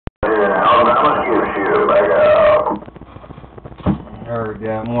Heard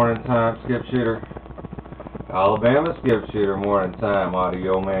that. Morning time, skip shooter. Alabama skip shooter, morning time.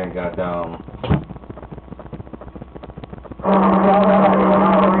 Audio man got down.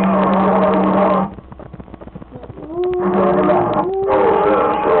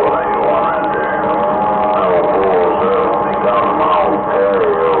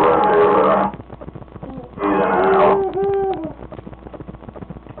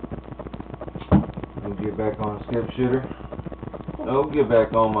 Get back on skip shooter. Oh, get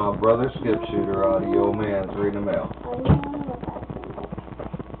back on my brother skip shooter. Audio man's reading the mail.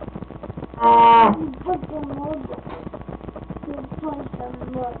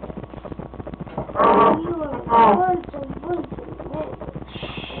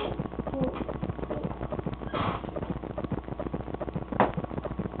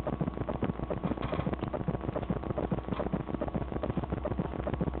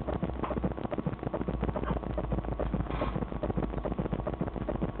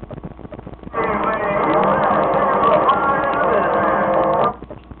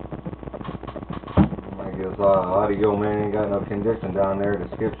 Audio man ain't got no condition down there to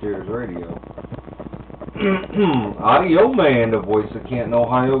skip shooter's radio. Audio man, the voice of Canton,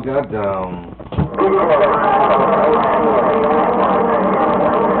 Ohio, got down.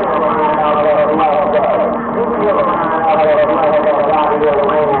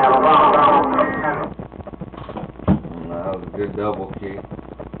 That was a good double key.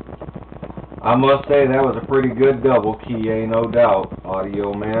 I must say that was a pretty good double key, ain't no doubt.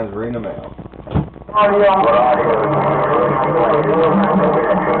 Audio man's reading the mail. Audio.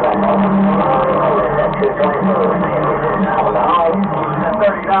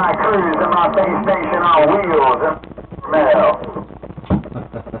 39 crews in my base station on wheels.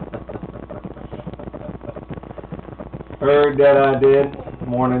 Heard that I did.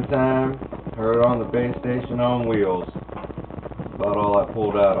 Morning time. Heard it on the base station on wheels. About all I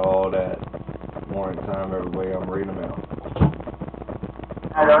pulled out of all that. Morning time every way I'm reading them out.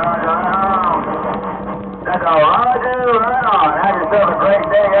 That's all right on. Have yourself a great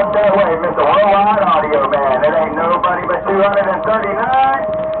day up that way, Mr. Worldwide Audio Man. It ain't nobody but 239.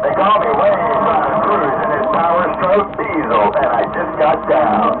 They call me Wave Rider Cruise in this Power Stroke Diesel, and I just got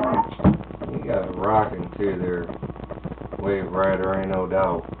down. You got it rocking too there, Wave Rider, ain't no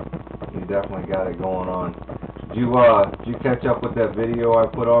doubt. You definitely got it going on. Did you catch up with that video I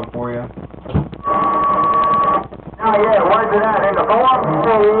put on for you? Oh yeah, where's it at? In the form?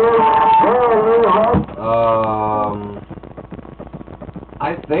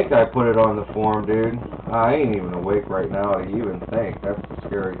 I think I put it on the forum, dude. I ain't even awake right now to even think. That's a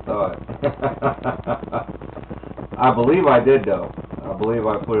scary thought. I believe I did, though. I believe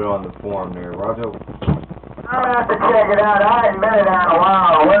I put it on the forum there. Roger? I'm gonna have to check it out. I hadn't been in there in a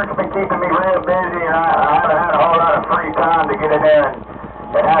while. Work's been keeping me real busy, and I haven't had a whole lot of free time to get in there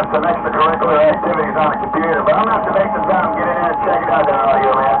and have some extracurricular activities on the computer. But I'm gonna have to make some time to get in there and check it out there,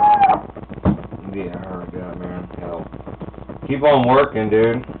 Audio Man. Yeah, I heard that, man. Hell. Keep on working,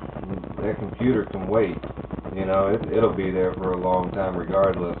 dude. That computer can wait. You know, it'll be there for a long time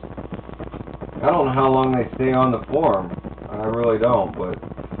regardless. I don't know how long they stay on the forum. I really don't, but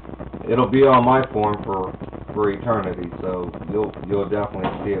it'll be on my forum for eternity, so you'll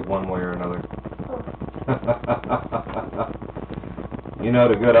definitely see it one way or another. You know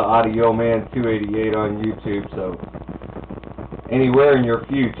to go to Audio Man 288 on YouTube, so anywhere in your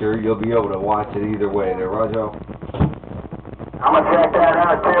future you'll be able to watch it either way there, Rojo. I'm gonna check that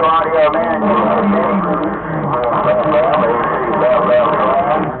out too, Audio Man 288.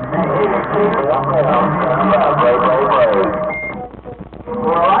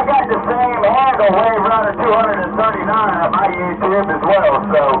 Well, I got the same handle, Wave Rider 239 on my YouTube as well,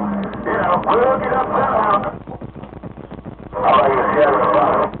 so, you know, we'll get up somehow.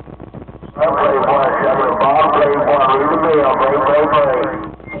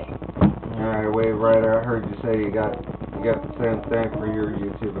 Alright, Wave Rider, I heard you say you got the same thing for your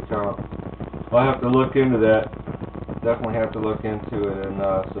YouTube account. I'll have to look into that. Definitely have to look into it and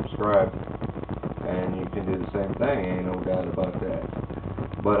subscribe. And you can do the same thing, ain't no doubt about that.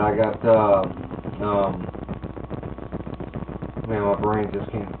 But I got, man, my brain just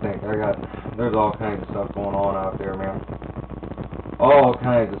can't think. There's all kinds of stuff going on out there, man. All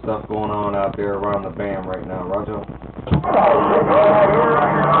kinds of stuff going on out there around the BAM right now, Roger. I was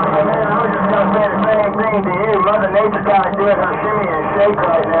just going to say the same thing to you. Mother Nature kind of doing her shimmy and shake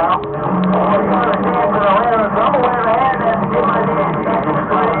right now. I'm kind of dancing around, so I'm aware of a hand that to get my knees back in the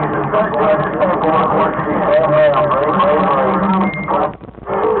place and start doing this paperwork.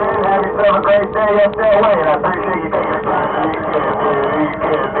 Have yourself a great day up that way, and I appreciate you taking the time. You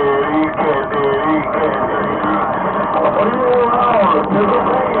can do it.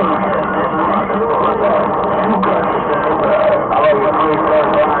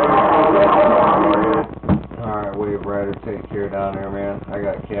 man. I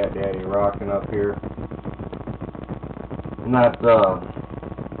got Cat Daddy rocking up here. Not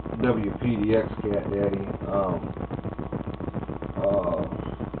WPDX Cat Daddy. Oh,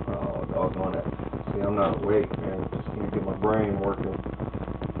 doggone it. See, I'm not awake, man. Just can't get my brain working.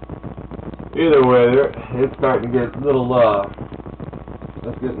 Either way, it's starting to get a little,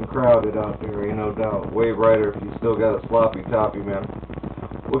 it's getting crowded out there, ain't no doubt. Wave Rider, if you still got a sloppy toppy, man.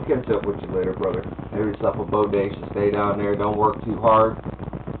 We'll catch up with you later, brother. Have yourself a bodacious. Stay down there. Don't work too hard.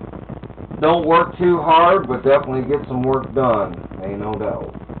 Don't work too hard, but definitely get some work done. Ain't no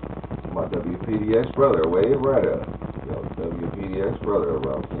doubt. My WPDX brother, Wave Rider. Yo, WPDX brother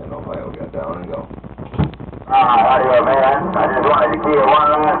around Canton, Ohio. Got down and go. Audio man, I just wanted to key it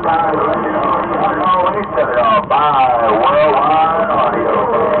one last time to let you know when you shut it off. Bye, Worldwide Audio.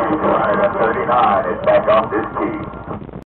 Right at 39, it's back off this key.